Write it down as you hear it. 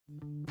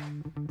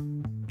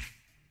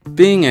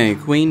Being a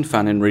Queen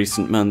fan in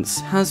recent months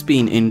has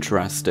been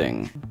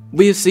interesting.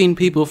 We have seen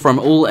people from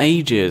all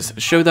ages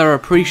show their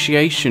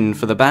appreciation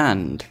for the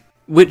band,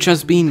 which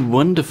has been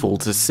wonderful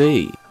to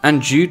see,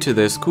 and due to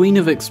this, Queen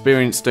have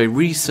experienced a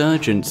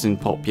resurgence in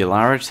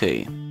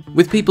popularity,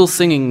 with people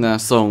singing their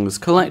songs,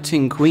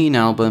 collecting Queen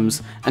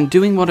albums, and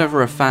doing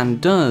whatever a fan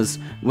does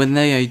when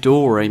they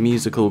adore a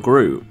musical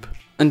group.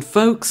 And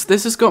folks,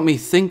 this has got me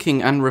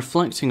thinking and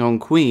reflecting on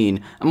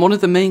Queen, and one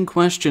of the main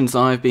questions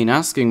I've been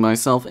asking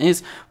myself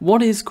is,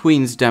 what is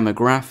Queen's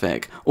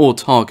demographic, or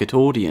target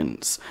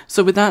audience?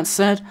 So with that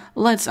said,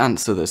 let's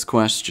answer this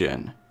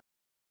question.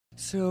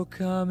 So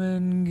come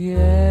and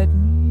get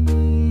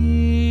me.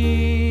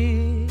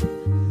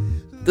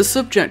 The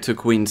subject of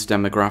Queen's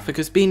demographic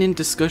has been in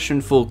discussion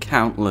for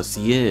countless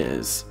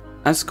years,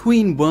 as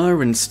Queen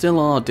were and still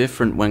are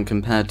different when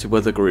compared to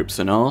other groups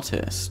and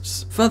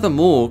artists.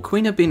 Furthermore,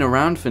 Queen have been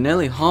around for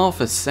nearly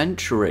half a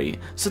century,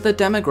 so their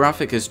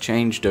demographic has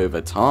changed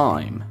over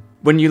time.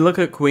 When you look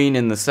at Queen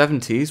in the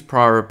 70s,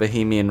 prior to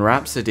Bohemian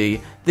Rhapsody,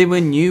 they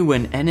were new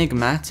and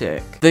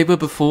enigmatic. They were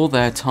before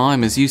their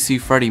time, as you see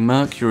Freddie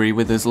Mercury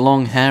with his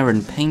long hair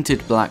and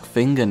painted black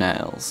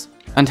fingernails.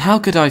 And how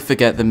could I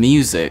forget the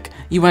music?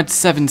 You had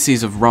 7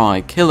 Seas of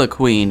Rhye, Killer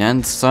Queen,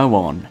 and so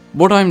on.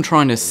 What I'm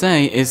trying to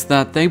say is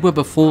that they were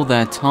before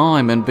their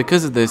time, and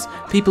because of this,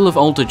 people of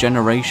older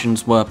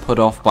generations were put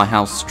off by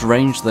how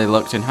strange they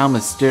looked and how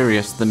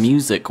mysterious the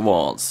music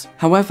was.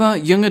 However,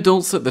 young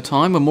adults at the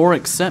time were more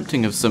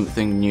accepting of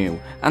something new,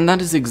 and that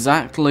is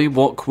exactly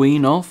what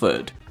Queen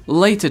offered.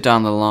 Later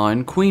down the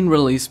line, Queen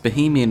released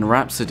Bohemian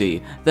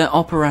Rhapsody, their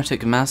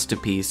operatic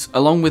masterpiece,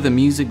 along with a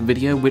music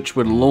video which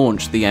would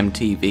launch the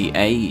MTV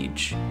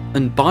age.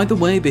 And by the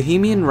way,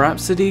 Bohemian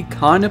Rhapsody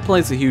kinda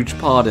plays a huge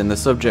part in the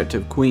subject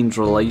of Queen's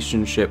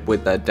relationship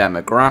with their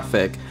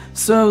demographic,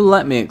 so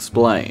let me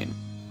explain.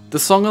 The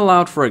song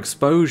allowed for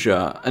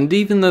exposure, and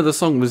even though the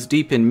song was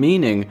deep in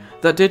meaning,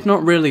 that did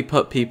not really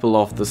put people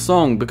off the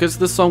song because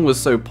the song was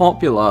so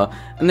popular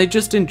and they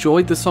just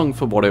enjoyed the song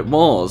for what it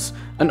was,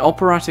 an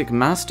operatic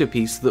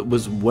masterpiece that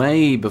was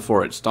way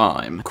before its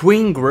time.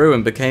 Queen grew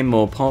and became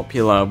more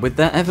popular, with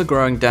their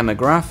ever-growing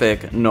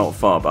demographic not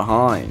far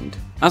behind.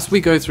 As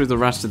we go through the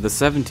rest of the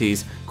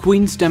 70s,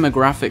 Queen's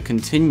demographic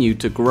continued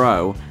to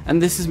grow,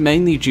 and this is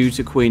mainly due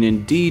to Queen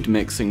indeed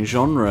mixing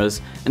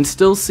genres and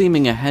still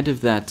seeming ahead of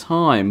their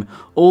time,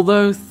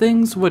 although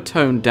things were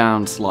toned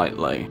down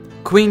slightly.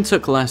 Queen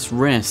took less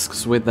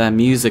risks with their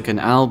music and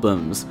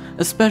albums,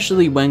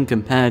 especially when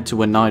compared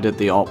to A Night at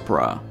the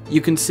Opera. You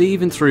can see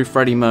even through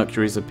Freddie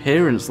Mercury's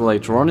appearance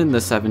later on in the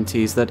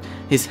 70s that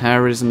his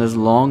hair isn't as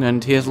long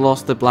and he has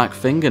lost the black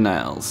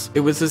fingernails. It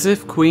was as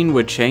if Queen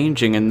were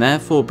changing and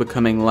therefore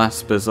becoming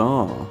less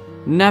bizarre.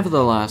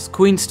 Nevertheless,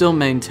 Queen still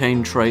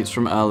maintained traits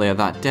from earlier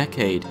that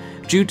decade,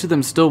 due to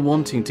them still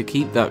wanting to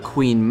keep that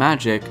Queen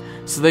magic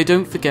so they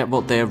don't forget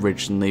what they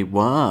originally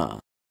were.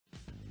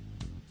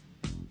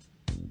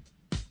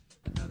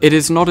 It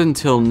is not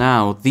until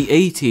now, the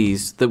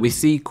 80s, that we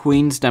see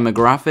Queen's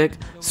demographic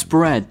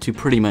spread to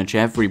pretty much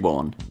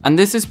everyone. And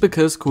this is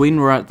because Queen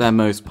were at their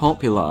most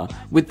popular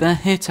with their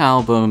hit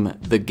album,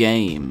 The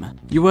Game.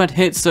 You had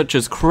hits such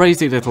as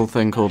Crazy Little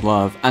Thing Called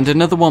Love and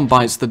Another One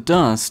Bites the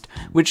Dust,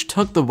 which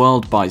took the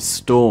world by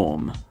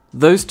storm.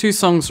 Those two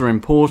songs are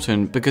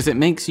important because it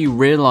makes you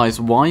realise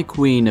why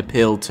Queen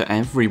appealed to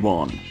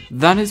everyone.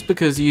 That is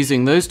because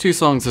using those two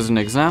songs as an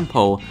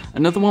example,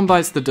 Another One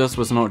Bites the Dust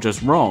was not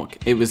just rock,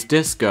 it was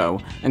disco,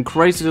 and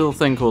Crazy Little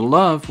Thing Called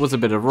Love was a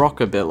bit of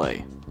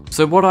rockabilly.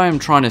 So what I am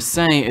trying to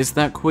say is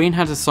that Queen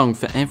had a song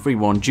for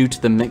everyone due to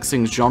the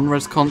mixing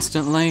genres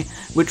constantly,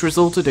 which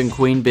resulted in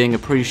Queen being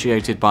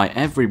appreciated by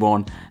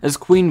everyone, as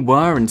Queen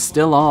were and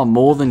still are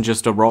more than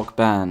just a rock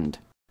band.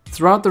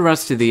 Throughout the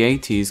rest of the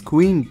 80s,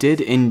 Queen did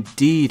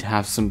indeed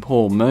have some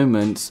poor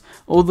moments,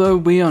 although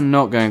we are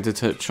not going to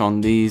touch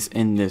on these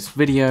in this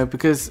video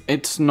because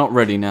it's not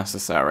really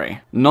necessary.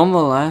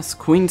 Nonetheless,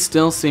 Queen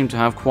still seemed to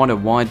have quite a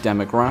wide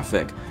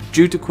demographic,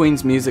 due to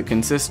Queen's music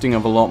consisting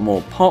of a lot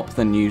more pop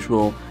than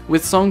usual,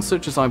 with songs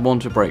such as I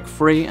Want to Break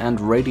Free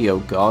and Radio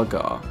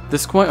Gaga.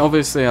 This quite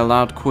obviously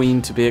allowed Queen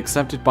to be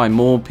accepted by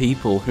more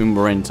people whom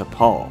were into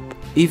pop.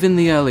 Even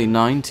the early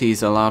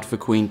 90s allowed for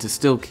Queen to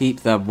still keep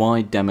their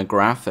wide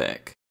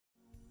demographic.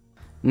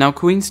 Now,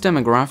 Queen's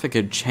demographic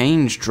had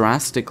changed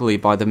drastically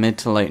by the mid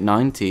to late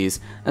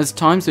 90s, as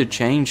times had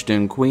changed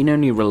and Queen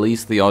only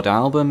released the odd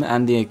album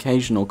and the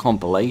occasional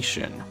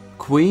compilation.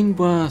 Queen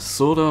were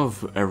sort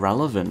of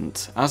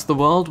irrelevant, as the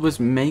world was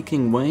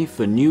making way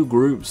for new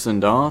groups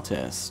and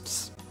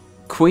artists.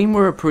 Queen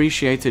were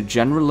appreciated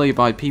generally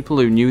by people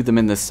who knew them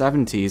in the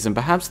 70s and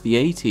perhaps the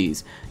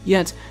 80s,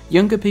 yet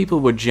younger people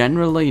were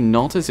generally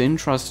not as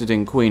interested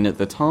in Queen at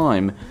the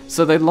time,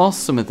 so they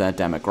lost some of their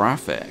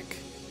demographic.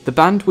 The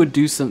band would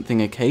do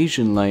something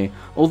occasionally,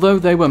 although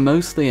they were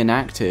mostly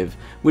inactive,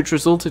 which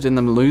resulted in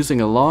them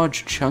losing a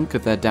large chunk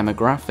of their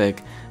demographic,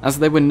 as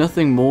they were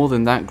nothing more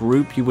than that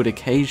group you would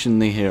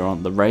occasionally hear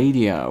on the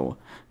radio.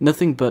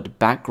 Nothing but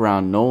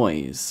background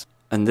noise.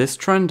 And this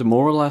trend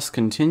more or less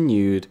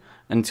continued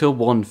until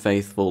one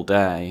fateful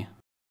day.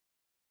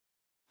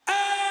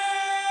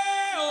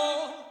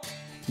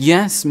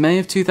 Yes, May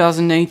of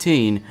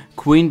 2018,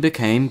 Queen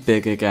became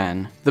big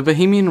again. The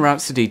Bohemian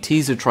Rhapsody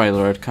teaser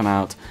trailer had come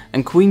out,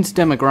 and Queen's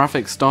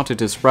demographic started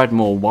to spread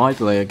more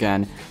widely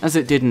again, as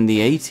it did in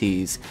the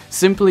 80s,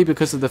 simply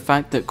because of the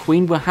fact that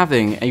Queen were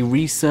having a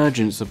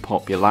resurgence of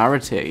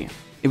popularity.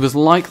 It was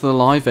like the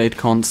Live Aid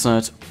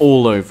concert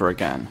all over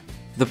again.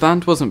 The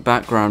band wasn't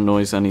background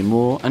noise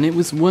anymore, and it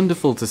was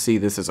wonderful to see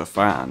this as a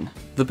fan.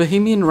 The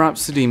Bohemian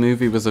Rhapsody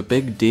movie was a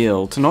big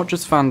deal to not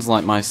just fans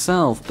like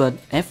myself, but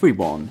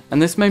everyone,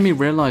 and this made me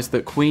realise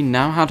that Queen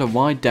now had a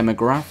wide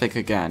demographic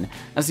again,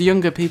 as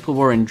younger people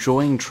were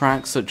enjoying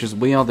tracks such as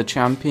We Are the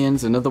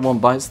Champions, Another One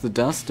Bites the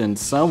Dust, and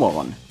so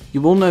on.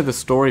 You all know the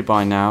story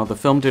by now, the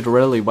film did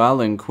really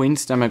well and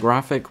Queen's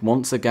demographic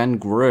once again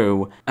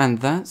grew, and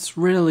that's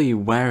really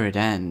where it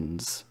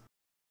ends.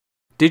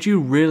 Did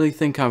you really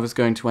think I was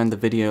going to end the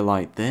video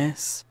like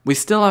this? We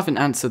still haven't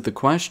answered the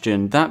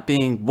question, that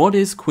being, what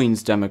is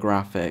Queen's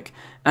demographic?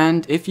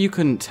 And if you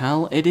couldn't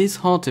tell, it is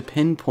hard to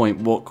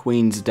pinpoint what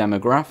Queen's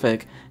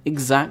demographic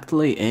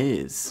exactly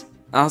is.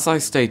 As I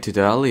stated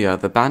earlier,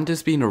 the band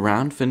has been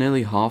around for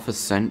nearly half a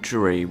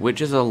century,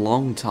 which is a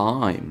long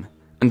time.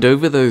 And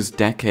over those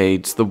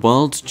decades, the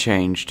world's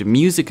changed,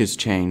 music has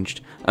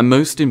changed, and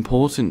most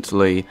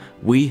importantly,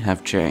 we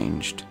have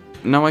changed.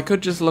 Now I could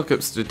just look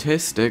up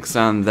statistics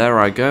and there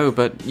I go,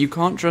 but you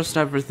can't trust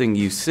everything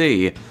you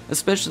see,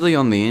 especially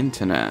on the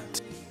internet.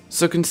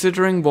 So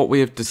considering what we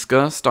have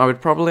discussed, I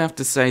would probably have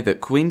to say that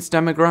Queen's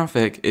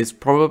demographic is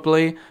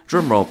probably,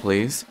 drumroll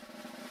please,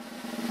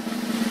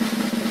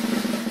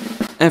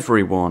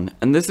 everyone,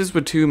 and this is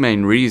for two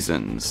main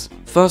reasons.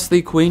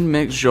 Firstly, Queen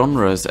mix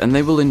genres, and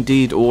they will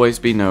indeed always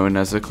be known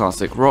as a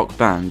classic rock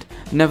band.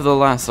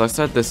 Nevertheless, I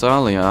said this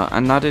earlier,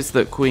 and that is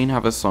that Queen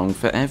have a song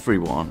for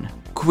everyone.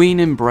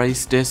 Queen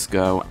embraced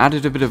disco,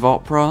 added a bit of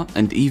opera,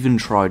 and even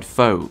tried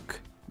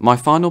folk. My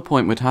final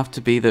point would have to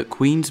be that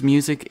Queen's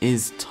music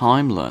is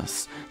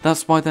timeless.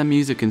 That's why their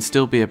music can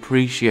still be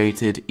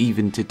appreciated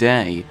even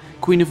today.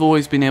 Queen have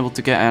always been able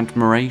to get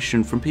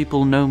admiration from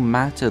people no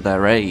matter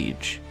their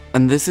age.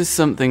 And this is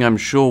something I'm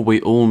sure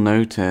we all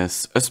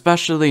notice,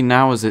 especially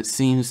now as it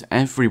seems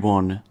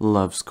everyone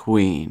loves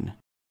Queen.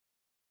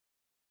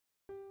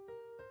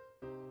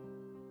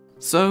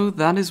 So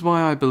that is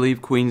why I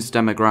believe Queen's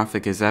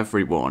demographic is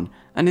everyone,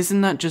 and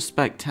isn't that just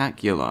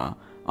spectacular?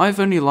 I've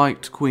only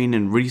liked Queen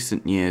in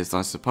recent years,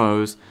 I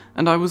suppose,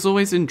 and I was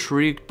always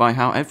intrigued by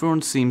how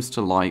everyone seems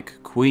to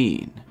like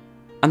Queen.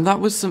 And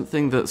that was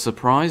something that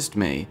surprised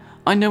me.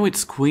 I know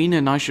it's Queen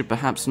and I should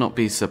perhaps not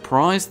be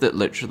surprised that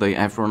literally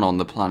everyone on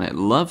the planet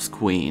loves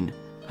Queen.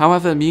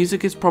 However,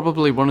 music is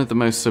probably one of the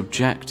most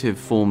subjective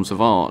forms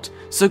of art,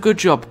 so good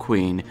job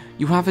Queen,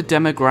 you have a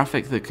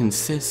demographic that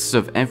consists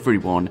of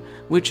everyone,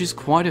 which is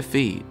quite a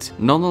feat.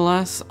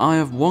 Nonetheless, I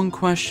have one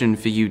question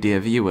for you dear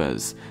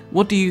viewers,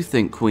 what do you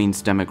think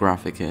Queen's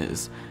demographic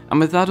is? And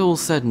with that all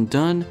said and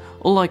done,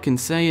 all I can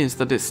say is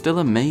that it still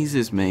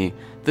amazes me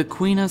that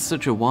Queen has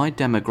such a wide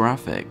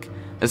demographic,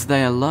 as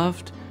they are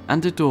loved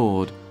and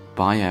adored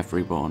by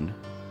everyone.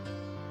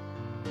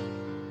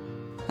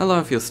 Hello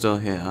if you're still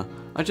here.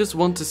 I just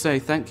want to say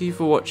thank you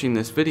for watching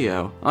this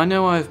video. I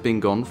know I have been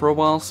gone for a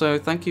while, so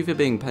thank you for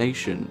being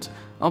patient.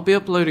 I'll be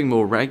uploading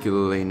more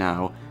regularly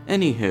now.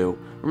 Anywho,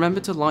 remember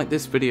to like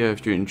this video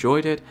if you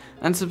enjoyed it,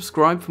 and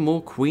subscribe for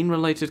more Queen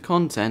related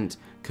content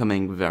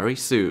coming very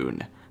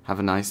soon. Have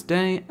a nice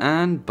day,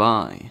 and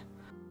bye.